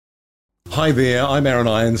Hi there, I'm Aaron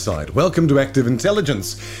Ironside. Welcome to Active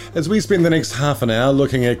Intelligence, as we spend the next half an hour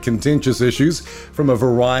looking at contentious issues from a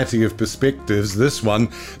variety of perspectives. This one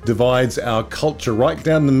divides our culture right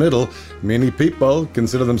down the middle. Many people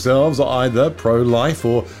consider themselves either pro-life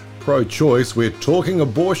or pro-choice. We're talking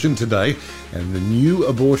abortion today and the new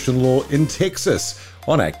abortion law in Texas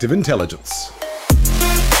on Active Intelligence.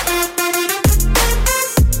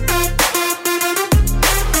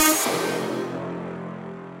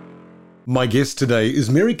 My guest today is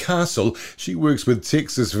Mary Castle. She works with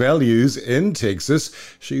Texas Values in Texas.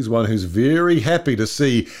 She's one who's very happy to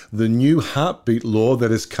see the new heartbeat law that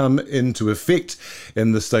has come into effect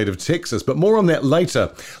in the state of Texas. But more on that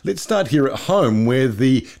later. Let's start here at home, where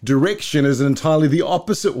the direction is entirely the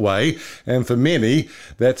opposite way. And for many,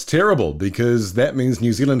 that's terrible, because that means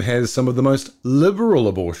New Zealand has some of the most liberal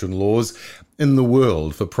abortion laws in the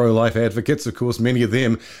world. For pro-life advocates, of course, many of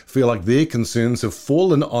them feel like their concerns have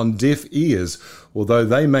fallen on deaf ears, although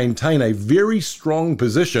they maintain a very strong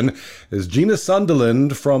position, as Gina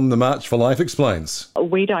Sunderland from the March for Life explains.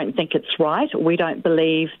 We don't think it's right. We don't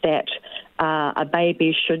believe that a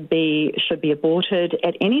baby should be aborted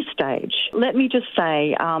at any stage. Let me just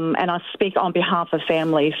say, and I speak on behalf of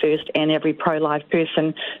Family First and every pro-life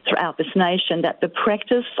person throughout this nation, that the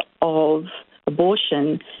practice of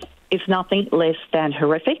abortion is nothing less than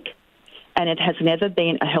horrific, and it has never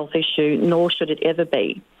been a health issue, nor should it ever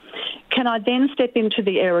be. Can I then step into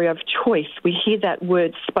the area of choice? We hear that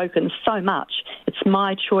word spoken so much. It's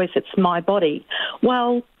my choice, it's my body.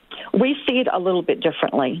 Well, we see it a little bit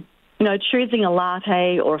differently. You know, choosing a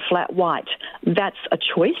latte or a flat white, that's a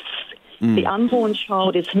choice. The unborn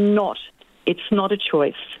child is not. It's not a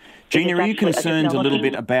choice. Gina, are you concerned a little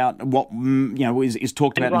bit about what is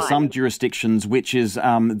talked about in some jurisdictions, which is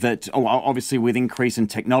that obviously with increase in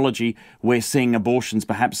technology, we're seeing abortions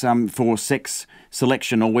perhaps for sex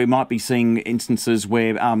selection, or we might be seeing instances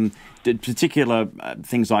where particular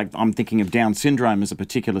things like, I'm thinking of Down syndrome as a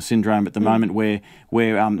particular syndrome at the moment where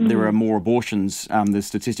there are more abortions. There's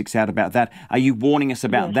statistics out about that. Are you warning us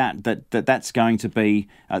about that's going to be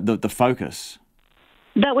the focus?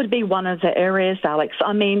 That would be one of the areas, Alex.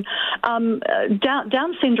 I mean,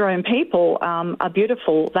 Down syndrome people are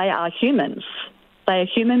beautiful. They are humans. They are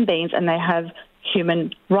human beings, and they have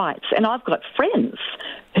human rights. And I've got friends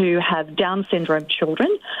who have Down syndrome children.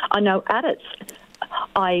 I know adults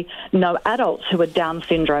who are Down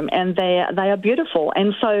syndrome, and they are beautiful.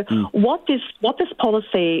 And so what this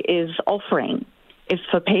policy is offering is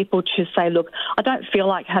for people to say, look, I don't feel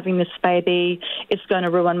like having this baby. It's going to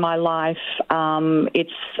ruin my life. It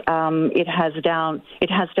has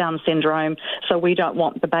Down syndrome, so we don't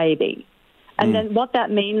want the baby. And then what that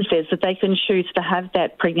means is that they can choose to have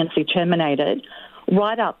that pregnancy terminated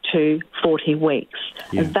right up to 40 weeks.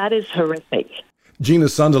 Yeah. And that is horrific. Gina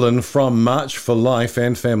Sunderland from March for Life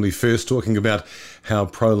and Family First, talking about how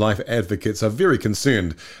pro-life advocates are very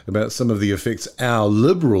concerned about some of the effects our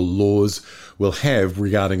liberal laws will have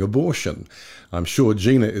regarding abortion. I'm sure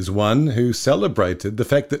Gina is one who celebrated the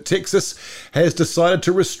fact that Texas has decided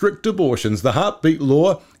to restrict abortions. The heartbeat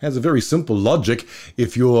law has a very simple logic.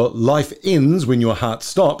 If your life ends when your heart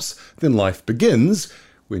stops, then life begins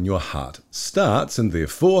when your heart starts, and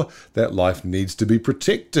therefore that life needs to be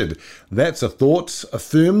protected. That's a thought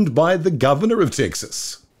affirmed by the governor of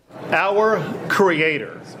Texas. Our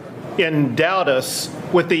Creator endowed us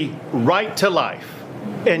with the right to life,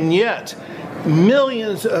 and yet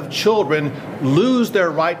millions of children lose their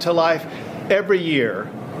right to life every year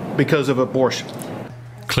because of abortion.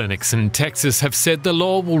 Clinics in Texas have said the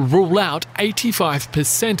law will rule out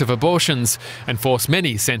 85% of abortions and force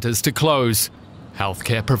many centres to close.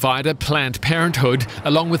 Healthcare provider Planned Parenthood,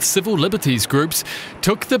 along with civil liberties groups,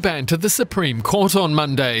 took the ban to the Supreme Court on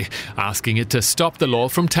Monday, asking it to stop the law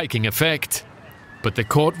from taking effect. But the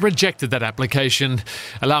court rejected that application,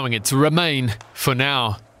 allowing it to remain for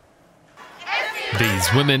now.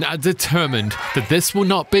 These women are determined that this will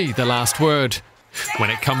not be the last word. When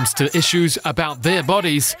it comes to issues about their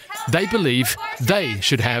bodies, they believe they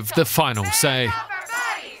should have the final say.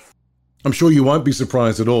 I'm sure you won't be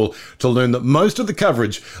surprised at all to learn that most of the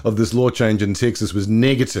coverage of this law change in Texas was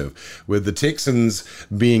negative, with the Texans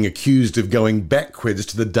being accused of going backwards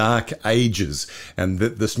to the dark ages, and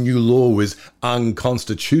that this new law was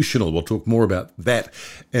unconstitutional. We'll talk more about that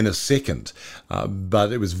in a second.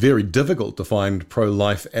 But it was very difficult to find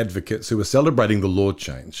pro-life advocates who were celebrating the law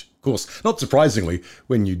change. Of course, not surprisingly,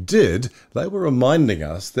 when you did, they were reminding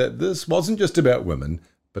us that this wasn't just about women,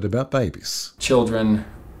 but about babies. Children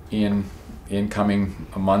in coming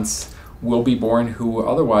months will be born who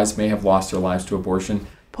otherwise may have lost their lives to abortion.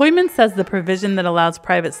 Poitman says the provision that allows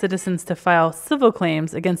private citizens to file civil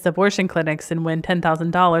claims against abortion clinics and win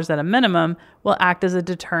 $10,000 at a minimum will act as a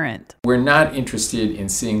deterrent. We're not interested in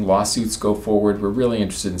seeing lawsuits go forward. We're really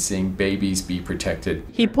interested in seeing babies be protected.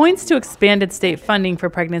 He points to expanded state funding for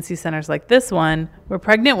pregnancy centers like this one, where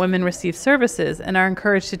pregnant women receive services and are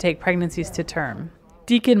encouraged to take pregnancies to term.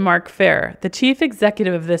 Deacon Mark Fair, the chief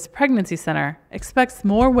executive of this pregnancy center, expects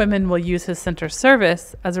more women will use his center's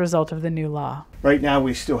service as a result of the new law. Right now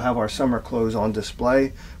we still have our summer clothes on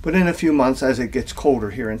display, but in a few months as it gets colder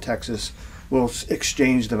here in Texas, we'll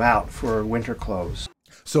exchange them out for winter clothes.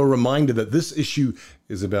 So a reminder that this issue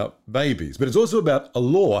is about babies, but it's also about a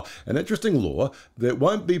law, an interesting law that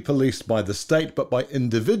won't be policed by the state but by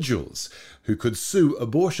individuals who could sue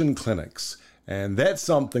abortion clinics. And that's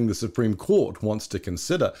something the Supreme Court wants to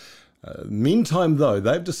consider. Meantime, though,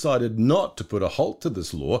 they've decided not to put a halt to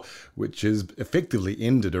this law, which has effectively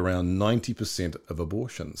ended around 90% of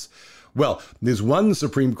abortions. Well, there's one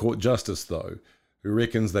Supreme Court justice, though, who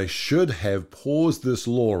reckons they should have paused this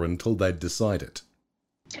law until they decide it.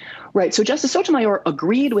 Right. So Justice Sotomayor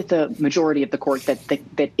agreed with the majority of the court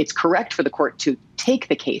that it's correct for the court to take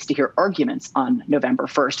the case, to hear arguments on November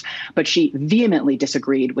 1st. But she vehemently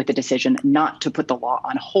disagreed with the decision not to put the law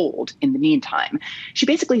on hold in the meantime. She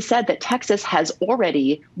basically said that Texas has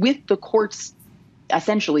already, with the court's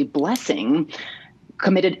essentially blessing,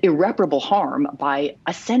 committed irreparable harm by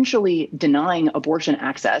essentially denying abortion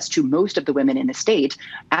access to most of the women in the state,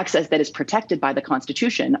 access that is protected by the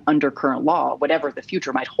Constitution under current law, whatever the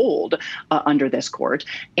future might hold under this court.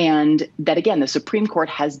 And that, again, the Supreme Court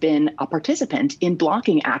has been a participant in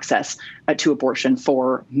blocking access to abortion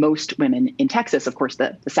for most women in Texas, of course,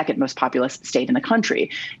 the second most populous state in the country.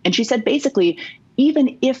 And she said, basically,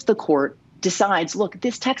 even if the court decides, look,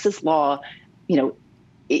 this Texas law,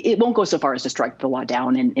 it won't go so far as to strike the law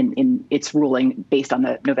down in its ruling based on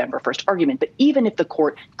the November 1st argument. But even if the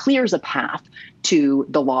court clears a path to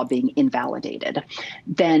the law being invalidated,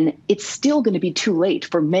 then it's still going to be too late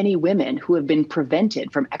for many women who have been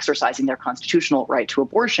prevented from exercising their constitutional right to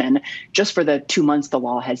abortion just for the 2 months the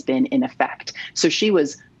law has been in effect. So she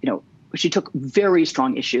was, she took very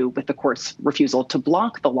strong issue with the court's refusal to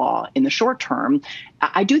block the law in the short term.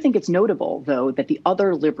 I do think it's notable, though, that the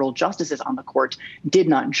other liberal justices on the court did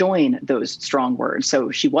not join those strong words. So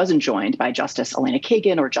she wasn't joined by Justice Elena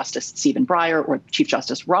Kagan or Justice Stephen Breyer or Chief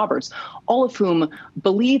Justice Roberts, all of whom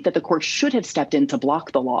believed that the court should have stepped in to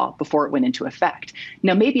block the law before it went into effect.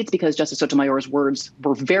 Now, maybe it's because Justice Sotomayor's words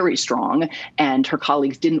were very strong and her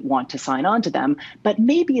colleagues didn't want to sign on to them, but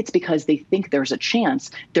maybe it's because they think there's a chance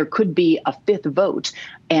there could be a fifth vote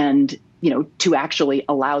and to actually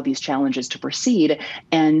allow these challenges to proceed.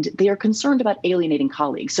 And they are concerned about alienating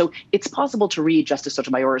colleagues. So it's possible to read Justice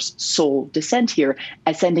Sotomayor's sole dissent here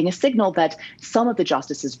as sending a signal that some of the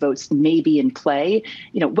justices' votes may be in play.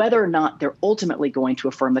 Whether or not they're ultimately going to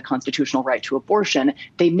affirm the constitutional right to abortion,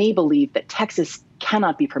 they may believe that Texas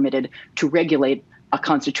cannot be permitted to regulate a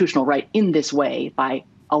constitutional right in this way by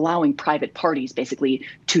allowing private parties basically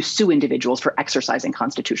to sue individuals for exercising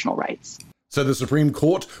constitutional rights. So the Supreme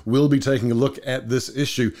Court will be taking a look at this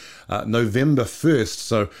issue November 1st,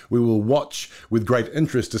 so we will watch with great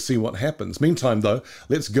interest to see what happens. Meantime, though,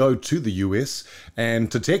 let's go to the US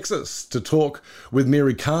and to Texas to talk with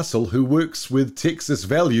Mary Castle, who works with Texas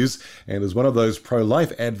Values and is one of those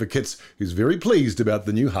pro-life advocates who's very pleased about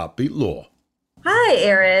the new heartbeat law. Hi,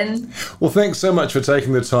 Aaron. Well, thanks so much for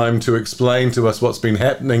taking the time to explain to us what's been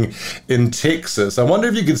happening in Texas. I wonder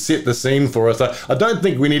if you could set the scene for us. I don't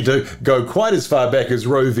think we need to go quite as far back as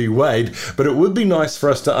Roe v. Wade, but it would be nice for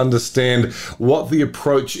us to understand what the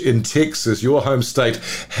approach in Texas, your home state,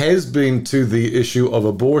 has been to the issue of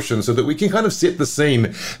abortion so that we can kind of set the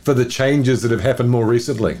scene for the changes that have happened more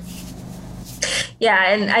recently.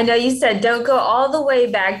 Yeah, and I know you said don't go all the way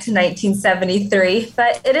back to 1973,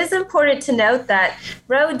 but it is important to note that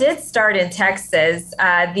Roe did start in Texas.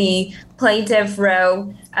 The plaintiff,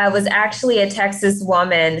 Roe, was actually a Texas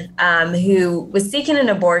woman who was seeking an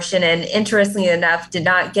abortion and, interestingly enough, did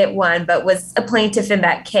not get one, but was a plaintiff in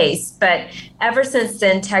that case. But ever since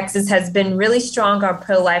then, Texas has been really strong on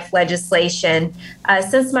pro-life legislation.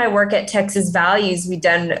 Since my work at Texas Values, we've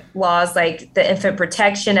done laws like the Infant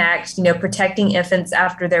Protection Act, protecting infants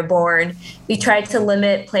after they're born. We tried to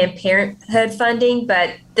limit Planned Parenthood funding,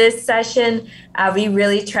 but this session, we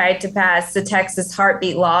really tried to pass the Texas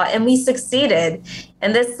heartbeat law, and we succeeded.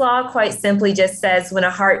 And this law quite simply just says when a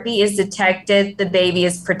heartbeat is detected, the baby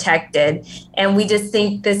is protected. And we just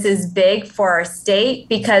think this is big for our state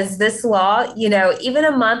because this law, even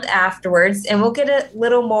a month afterwards, and we'll get a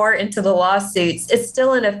little more into the lawsuits, it's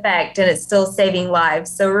still in effect and it's still saving lives.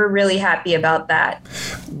 So we're really happy about that.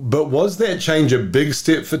 But was that change a big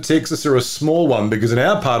step for Texas or a small one? Because in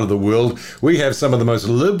our part of the world, we have some of the most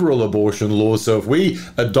liberal abortion laws. So if we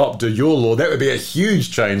adopted your law, that would be a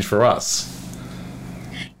huge change for us.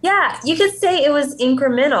 Yeah, you could say it was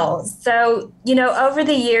incremental. So, over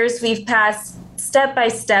the years, we've passed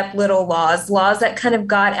step-by-step little laws that kind of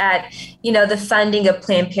got at, the funding of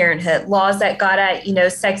Planned Parenthood, laws that got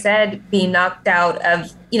at, sex ed being knocked out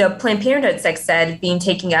of, Planned Parenthood sex ed being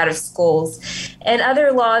taken out of schools, and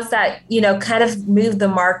other laws that, kind of moved the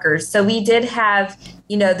markers. So we did have,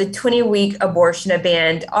 the 20-week abortion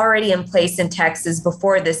ban already in place in Texas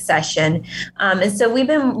before this session. And so we've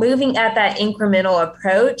been moving at that incremental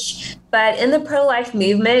approach. But in the pro-life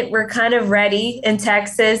movement, we're kind of ready in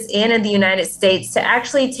Texas and in the United States to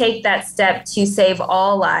actually take that step to save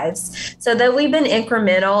all lives. So that we've been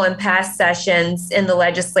incremental in past sessions in the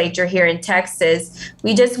legislature here in Texas.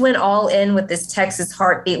 We just went all in with this Texas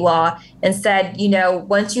heartbeat law and said,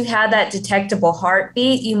 once you have that detectable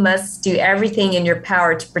heartbeat, you must do everything in your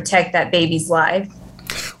power to protect that baby's life.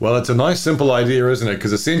 Well, it's a nice, simple idea, isn't it?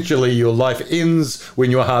 Because essentially your life ends when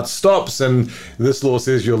your heart stops, and this law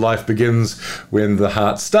says your life begins when the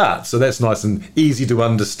heart starts. So that's nice and easy to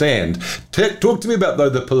understand. Talk to me about, though,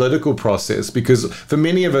 the political process, because for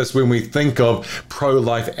many of us, when we think of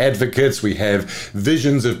pro-life advocates, we have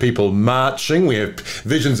visions of people marching, we have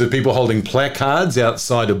visions of people holding placards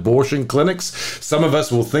outside abortion clinics. Some of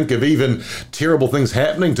us will think of even terrible things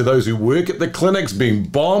happening to those who work at the clinics, being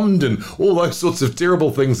bombed and all those sorts of terrible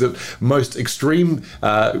things that most extreme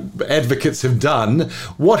advocates have done.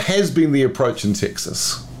 What has been the approach in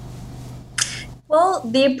Texas? Well,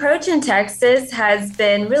 the approach in Texas has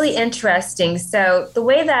been really interesting. So the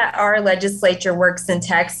way that our legislature works in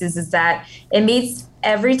Texas is that it meets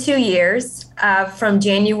every 2 years from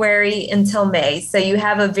January until May. So you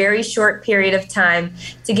have a very short period of time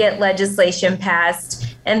to get legislation passed.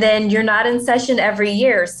 And then you're not in session every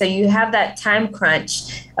year, so you have that time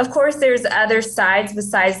crunch. Of course, there's other sides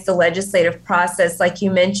besides the legislative process. Like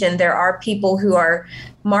you mentioned, there are people who are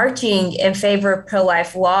marching in favor of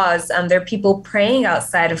pro-life laws. There are people praying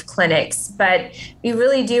outside of clinics, but we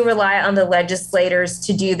really do rely on the legislators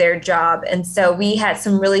to do their job. And so we had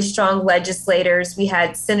some really strong legislators. We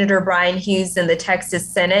had Senator Brian Hughes in the Texas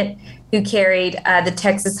Senate, who carried the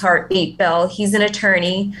Texas heartbeat bill. He's an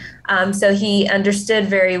attorney, so he understood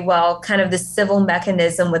very well kind of the civil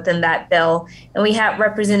mechanism within that bill. And we have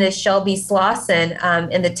Representative Shelby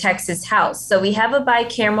Slauson in the Texas House. So we have a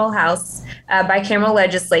bicameral House, bicameral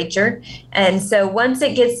legislature. And so once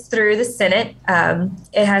it gets through the Senate,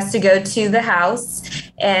 it has to go to the House.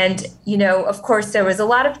 And, of course, there was a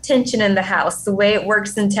lot of tension in the House. The way it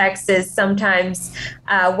works in Texas, sometimes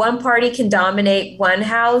one party can dominate one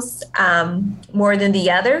House more than the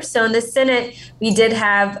other. So in the Senate, we did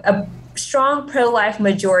have a strong pro-life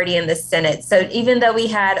majority in the Senate. So even though we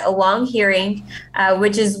had a long hearing,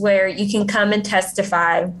 which is where you can come and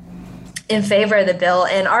testify in favor of the bill,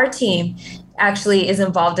 and our team actually is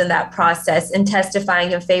involved in that process and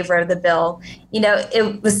testifying in favor of the bill.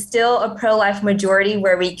 It was still a pro-life majority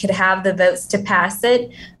where we could have the votes to pass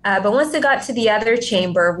it. But once it got to the other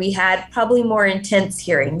chamber, we had probably more intense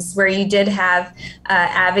hearings where you did have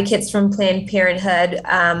advocates from Planned Parenthood,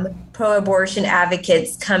 pro-abortion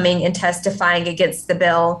advocates coming and testifying against the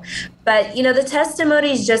bill. But, the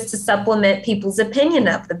testimony is just to supplement people's opinion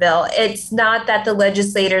of the bill. It's not that the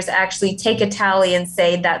legislators actually take a tally and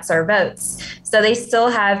say that's our votes. So they still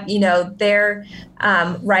have, their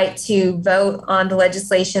right to vote on the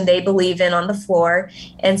legislation they believe in on the floor.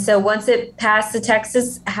 And so once it passed the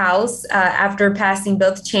Texas House, after passing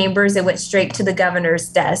both chambers, it went straight to the governor's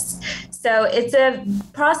desk. So it's a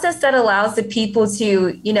process that allows the people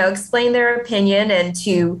to, explain their opinion and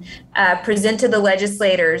to present to the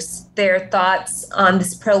legislators their thoughts on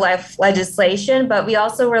this pro-life legislation. But we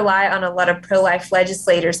also rely on a lot of pro-life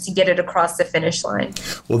legislators to get it across the finish line.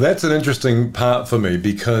 Well, that's an interesting part for me,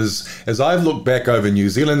 because as I've looked back over New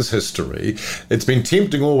Zealand's history, it's been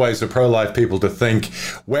tempting always for pro-life people to think,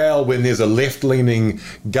 well, when there's a left-leaning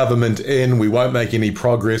government in, we won't make any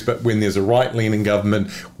progress, but when there's a right-leaning government,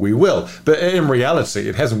 we will. But in reality,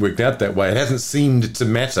 it hasn't worked out that way. It hasn't seemed to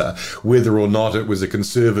matter whether or not it was a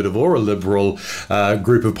conservative or a liberal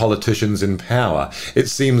group of politicians in power. It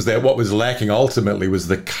seems that what was lacking ultimately was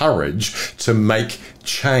the courage to make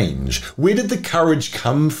change. Where did the courage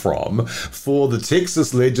come from for the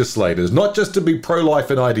Texas legislators, not just to be pro-life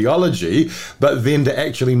in ideology, but then to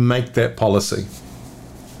actually make that policy?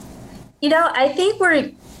 I think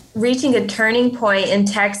we're reaching a turning point in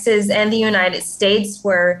Texas and the United States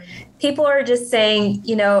where people are just saying,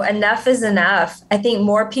 enough is enough. I think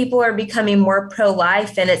more people are becoming more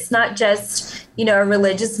pro-life, and it's not just, a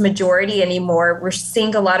religious majority anymore. We're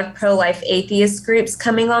seeing a lot of pro-life atheist groups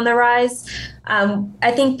coming on the rise.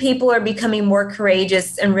 I think people are becoming more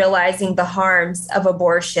courageous and realizing the harms of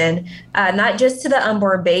abortion, not just to the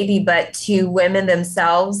unborn baby, but to women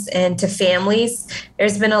themselves and to families.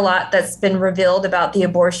 There's been a lot that's been revealed about the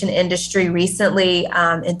abortion industry recently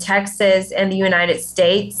in Texas and the United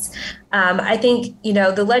States. I think,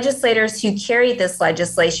 the legislators who carried this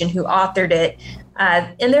legislation, who authored it,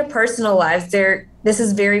 in their personal lives, this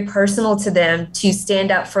is very personal to them to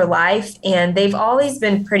stand up for life. And they've always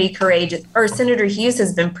been pretty courageous, or Senator Hughes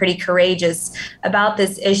has been pretty courageous about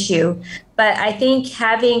this issue. But I think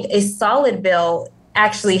having a solid bill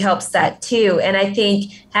actually helps that too. And I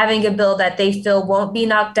think having a bill that they feel won't be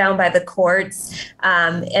knocked down by the courts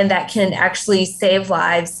and that can actually save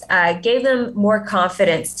lives gave them more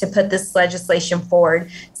confidence to put this legislation forward.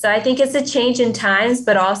 So I think it's a change in times,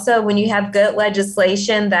 but also when you have good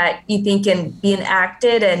legislation that you think can be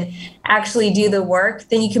enacted and actually do the work,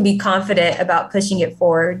 then you can be confident about pushing it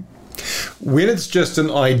forward. When it's just an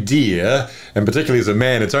idea, and particularly as a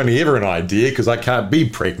man, it's only ever an idea because I can't be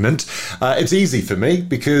pregnant, it's easy for me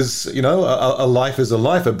because, a life is a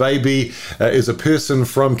life. A baby is a person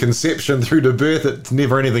from conception through to birth. It's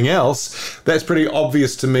never anything else. That's pretty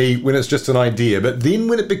obvious to me when it's just an idea. But then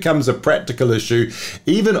when it becomes a practical issue,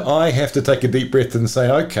 even I have to take a deep breath and say,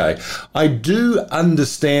 okay, I do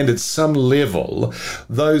understand at some level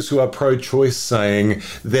those who are pro-choice saying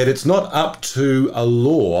that it's not up to a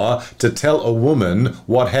law to tell a woman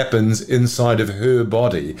what happens inside of her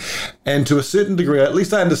body. And to a certain degree, at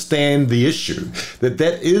least I understand the issue, that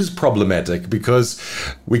is problematic because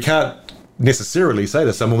we can't necessarily say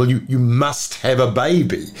to someone, well, you must have a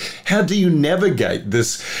baby. How do you navigate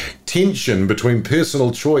this tension between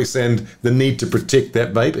personal choice and the need to protect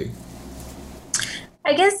that baby?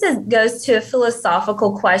 I guess it goes to a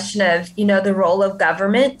philosophical question of, the role of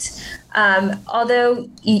government. Although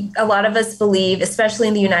a lot of us believe, especially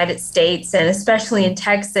in the United States and especially in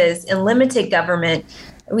Texas, in limited government,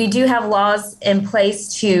 we do have laws in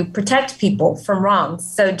place to protect people from wrongs.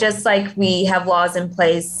 So just like we have laws in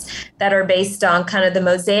place that are based on kind of the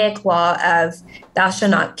Mosaic law of thou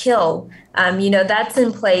shalt not kill, that's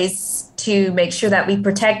in place to make sure that we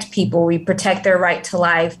protect people, we protect their right to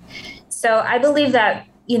life. So I believe that,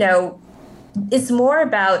 it's more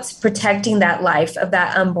about protecting that life of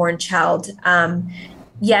that unborn child.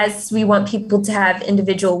 Yes, we want people to have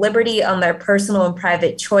individual liberty on their personal and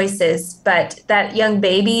private choices, but that young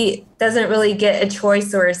baby doesn't really get a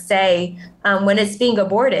choice or a say when it's being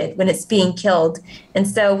aborted, when it's being killed. And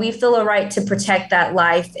so we feel a right to protect that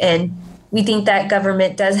life. And we think that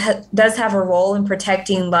government does have a role in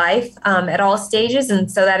protecting life at all stages.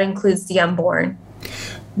 And so that includes the unborn.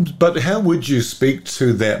 But how would you speak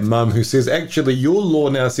to that mum who says, actually, your law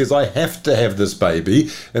now says I have to have this baby,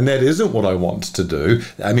 and that isn't what I want to do?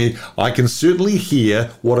 I mean, I can certainly hear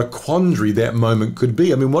what a quandary that moment could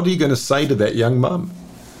be. I mean, what are you going to say to that young mum?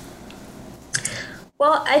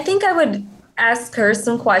 Well, I think I would ask her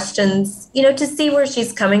some questions, to see where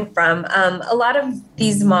she's coming from. A lot of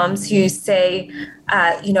these moms who say,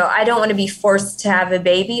 I don't want to be forced to have a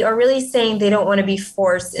baby, are really saying they don't want to be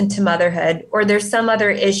forced into motherhood, or there's some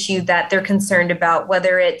other issue that they're concerned about,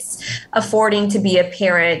 whether it's affording to be a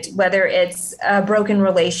parent, whether it's a broken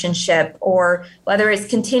relationship, or whether it's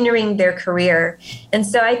continuing their career. And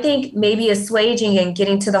so I think maybe assuaging and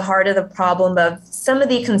getting to the heart of the problem of some of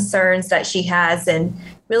the concerns that she has and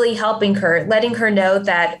really helping her, letting her know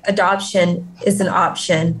that adoption is an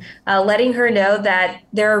option, letting her know that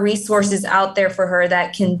there are resources out there for her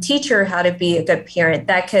that can teach her how to be a good parent,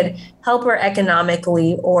 that could help her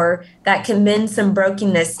economically, or that can mend some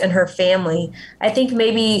brokenness in her family. I think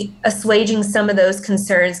maybe assuaging some of those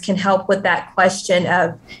concerns can help with that question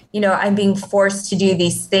of, I'm being forced to do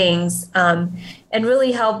these things, and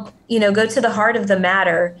really help, go to the heart of the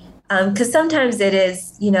matter. Because sometimes it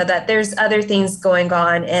is, that there's other things going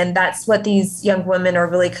on, and that's what these young women are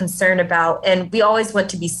really concerned about. And we always want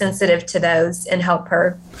to be sensitive to those and help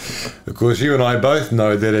her. Of course, you and I both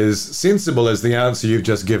know that as sensible as the answer you've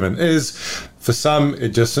just given is, for some,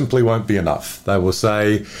 it just simply won't be enough. They will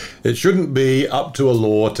say, it shouldn't be up to a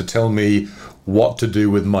law to tell me what to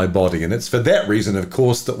do with my body. And it's for that reason, of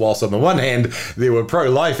course, that whilst on the one hand, there were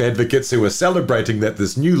pro-life advocates who were celebrating that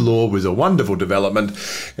this new law was a wonderful development,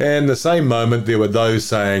 and the same moment there were those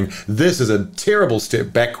saying this is a terrible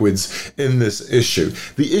step backwards in this issue.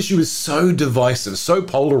 The issue is so divisive, so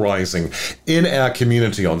polarizing in our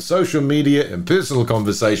community, on social media and personal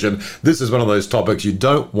conversation. This is one of those topics you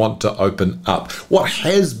don't want to open up. What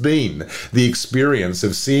has been the experience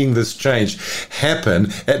of seeing this change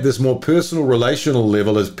happen at this more personal, relational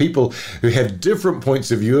level as people who have different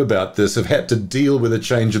points of view about this have had to deal with a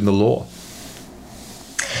change in the law?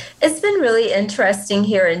 It's been really interesting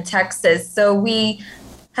here in Texas. So we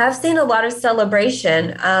have seen a lot of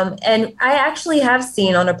celebration. And I actually have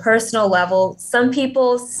seen on a personal level, some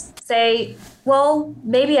people say, well,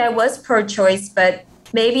 maybe I was pro-choice, but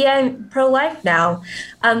maybe I'm pro-life now.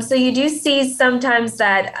 So you do see sometimes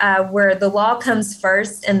that where the law comes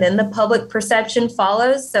first and then the public perception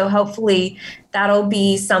follows. So hopefully that'll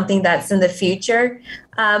be something that's in the future.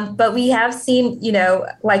 But we have seen,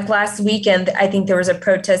 like last weekend, I think there was a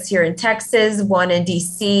protest here in Texas, one in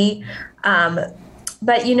D.C.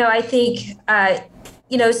 But, I think,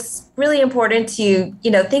 it's really important to,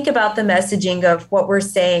 think about the messaging of what we're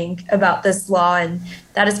saying about this law, and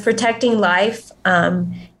that is protecting life.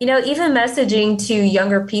 Even messaging to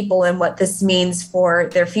younger people and what this means for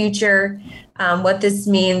their future, what this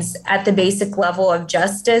means at the basic level of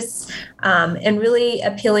justice, and really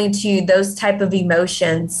appealing to those type of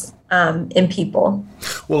emotions in people.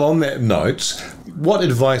 Well, on that note, what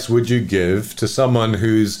advice would you give to someone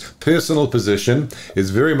whose personal position is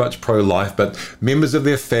very much pro-life, but members of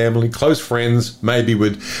their family, close friends, maybe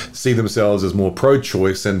would see themselves as more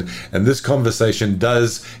pro-choice, and this conversation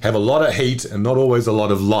does have a lot of heat and not always a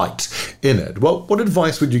lot of light in it? Well, what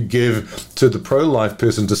advice would you give to the pro-life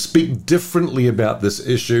person to speak differently about this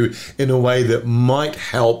issue in a way that might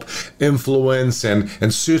help influence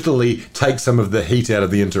and certainly take some of the heat out of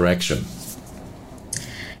the interaction?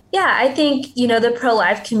 Yeah, I think, the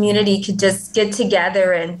pro-life community could just get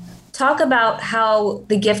together and talk about how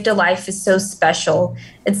the gift of life is so special.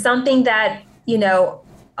 It's something that,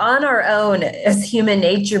 on our own as human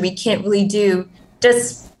nature, we can't really do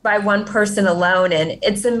just by one person alone. And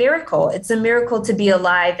it's a miracle. It's a miracle to be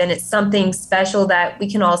alive. And it's something special that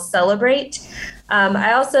we can all celebrate.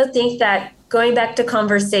 I also think that going back to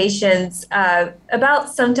conversations about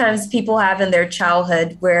sometimes people have in their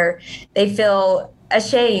childhood where they feel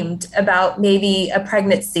ashamed about maybe a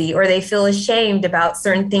pregnancy, or they feel ashamed about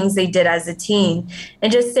certain things they did as a teen,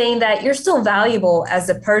 and just saying that you're still valuable as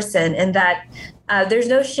a person, and that there's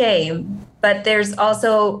no shame, but there's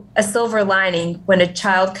also a silver lining when a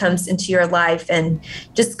child comes into your life, and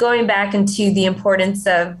just going back into the importance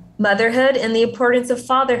of motherhood and the importance of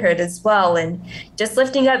fatherhood as well, and just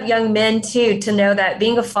lifting up young men too, to know that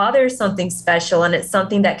being a father is something special, and it's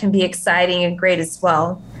something that can be exciting and great as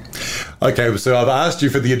well. Okay, so I've asked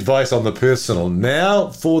you for the advice on the personal. Now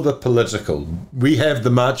for the political. We have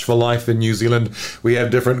the March for Life in New Zealand. We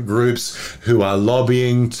have different groups who are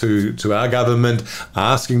lobbying to our government,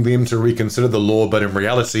 asking them to reconsider the law. But in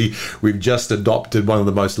reality, we've just adopted one of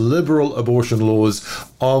the most liberal abortion laws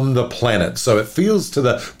on the planet. So it feels to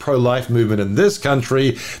the pro-life movement in this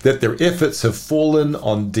country that their efforts have fallen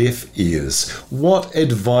on deaf ears. What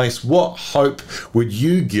advice, what hope would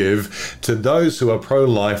you give to those who are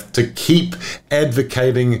pro-life to keep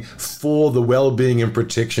advocating for the well-being and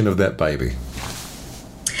protection of that baby?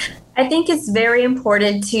 I think it's very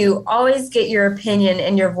important to always get your opinion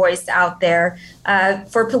and your voice out there.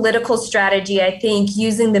 For political strategy, I think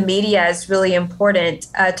using the media is really important.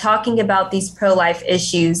 Talking about these pro-life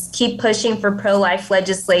issues, keep pushing for pro-life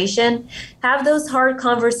legislation, have those hard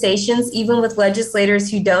conversations even with legislators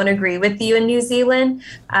who don't agree with you in New Zealand.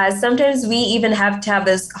 Sometimes we even have to have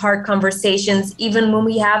those hard conversations even when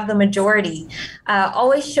we have the majority.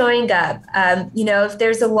 Always showing up. If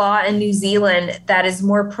there's a law in New Zealand that is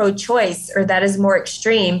more pro-choice or that is more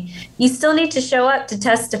extreme, you still need to show up to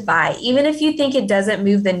testify. Even if you think it doesn't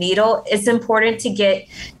move the needle, it's important to get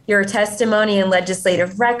your testimony and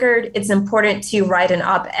legislative record. It's important to write an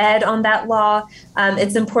op-ed on that law.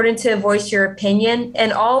 It's important to voice your opinion,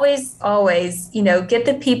 and always, get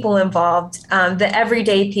the people involved, the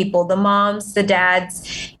everyday people, the moms, the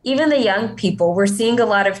dads, even the young people. We're seeing a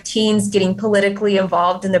lot of teens getting politically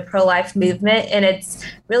involved in the pro-life movement, and it's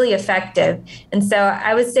really effective. And so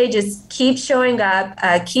I would say just keep showing up,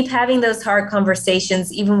 keep having those hard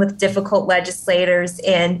conversations, even with difficult legislators,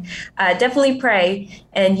 and definitely pray,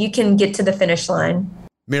 and you can get to the finish line.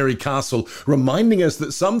 Mary Castle reminding us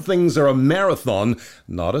that some things are a marathon,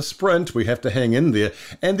 not a sprint. We have to hang in there.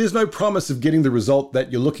 And there's no promise of getting the result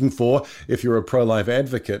that you're looking for if you're a pro-life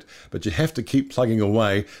advocate. But you have to keep plugging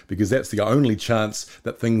away because that's the only chance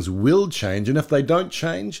that things will change. And if they don't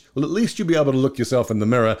change, well, at least you'll be able to look yourself in the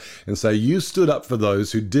mirror and say you stood up for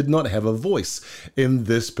those who did not have a voice in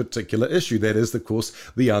this particular issue. That is, of course,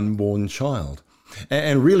 the unborn child.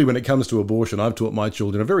 And really, when it comes to abortion, I've taught my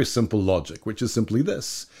children a very simple logic, which is simply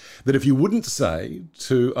this, that if you wouldn't say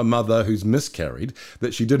to a mother who's miscarried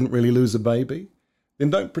that she didn't really lose a baby, then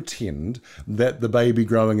don't pretend that the baby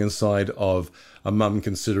growing inside of a mum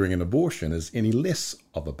considering an abortion is any less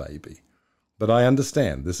of a baby. But I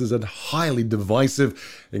understand this is a highly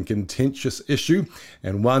divisive and contentious issue,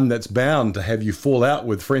 and one that's bound to have you fall out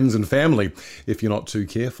with friends and family if you're not too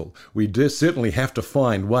careful. We do certainly have to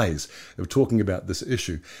find ways of talking about this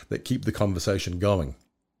issue that keep the conversation going.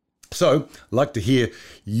 So, I'd like to hear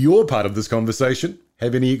your part of this conversation.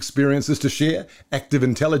 Have any experiences to share?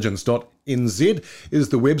 activeintelligence.nz is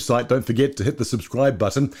the website. Don't forget to hit the subscribe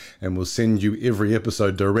button, and we'll send you every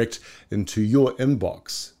episode direct into your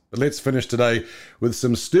inbox. But let's finish today with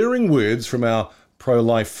some stirring words from our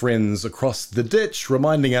pro-life friends across the ditch,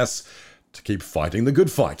 reminding us to keep fighting the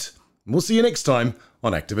good fight. And we'll see you next time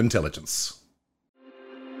on Active Intelligence.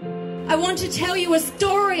 I want to tell you a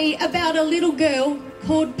story about a little girl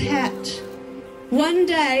called Pat. One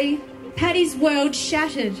day, Patty's world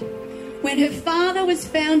shattered when her father was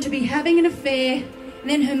found to be having an affair, and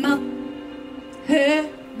then her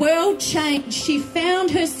world changed. She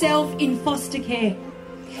found herself in foster care.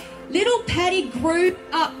 Little Patty grew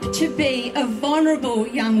up to be a vulnerable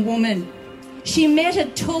young woman. She met a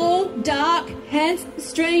tall, dark, handsome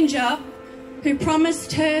stranger who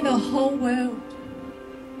promised her the whole world.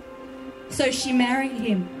 So she married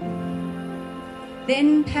him.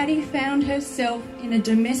 Then Patty found herself in a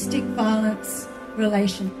domestic violence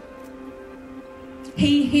relation.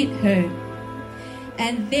 He hit her.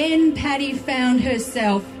 And then Patty found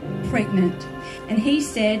herself pregnant. And he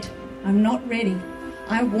said, "I'm not ready.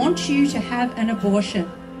 I want you to have an abortion."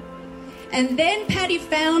 And then Patty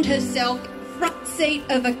found herself front seat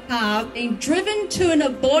of a car being driven to an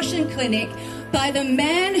abortion clinic by the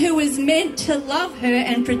man who was meant to love her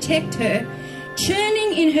and protect her,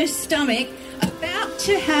 churning in her stomach, about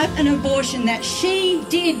to have an abortion that she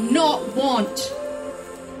did not want.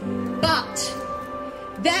 But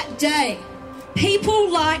that day, people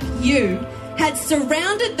like you had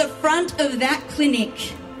surrounded the front of that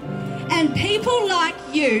clinic. And people like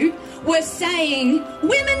you were saying,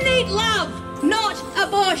 "Women need love, not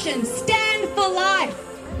abortion. Stand for life."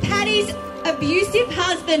 Patty's abusive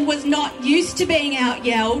husband was not used to being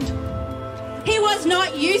out-yelled. He was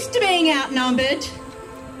not used to being outnumbered.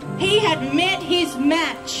 He had met his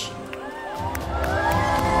match.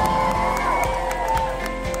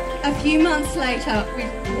 A few months later,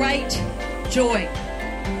 with great joy,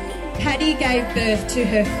 Patty gave birth to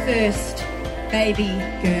her first baby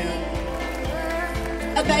girl.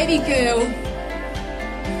 A baby girl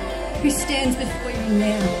who stands before you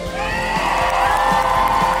now.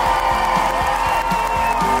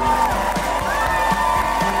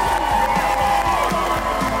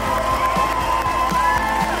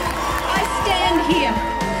 I stand here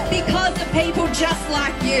because of people just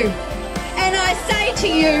like you. And I say to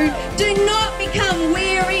you, do not become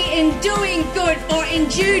weary in doing good, for in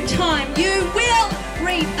due time you will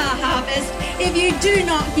reap a harvest if you do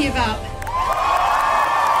not give up.